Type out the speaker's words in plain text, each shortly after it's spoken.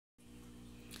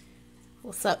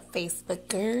What's up,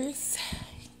 Facebookers?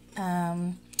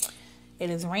 It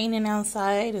is raining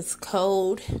outside. It's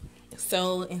cold.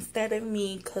 So instead of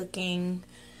me cooking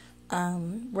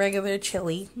regular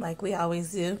chili like we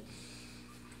always do,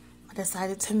 I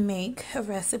decided to make a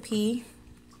recipe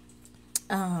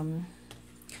that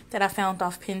I found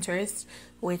off Pinterest,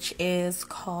 which is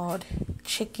called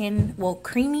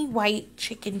creamy white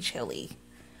chicken chili.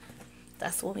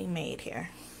 That's what we made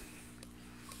here.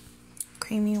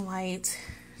 Creamy white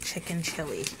chicken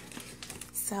chili.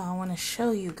 So I want to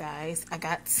show you guys. I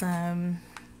got some,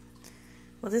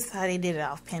 well, this is how they did it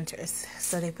off Pinterest.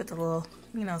 So they put the little,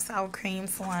 sour cream,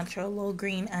 cilantro, a little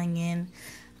green onion,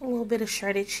 a little bit of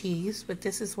shredded cheese, but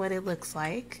this is what it looks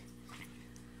like.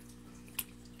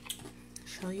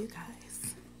 Show you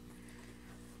guys.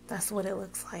 That's what it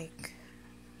looks like.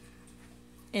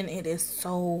 And it is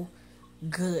so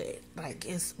good. Like,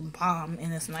 it's bomb,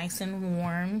 and it's nice and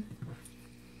warm.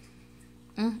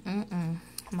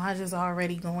 Maja's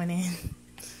already going in.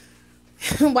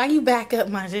 Why you back up,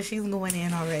 Maja? She's going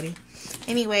in already.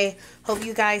 Anyway, hope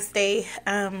you guys stay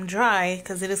dry,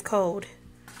 because it is cold.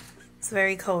 It's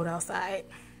very cold outside.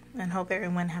 And hope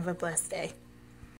everyone have a blessed day.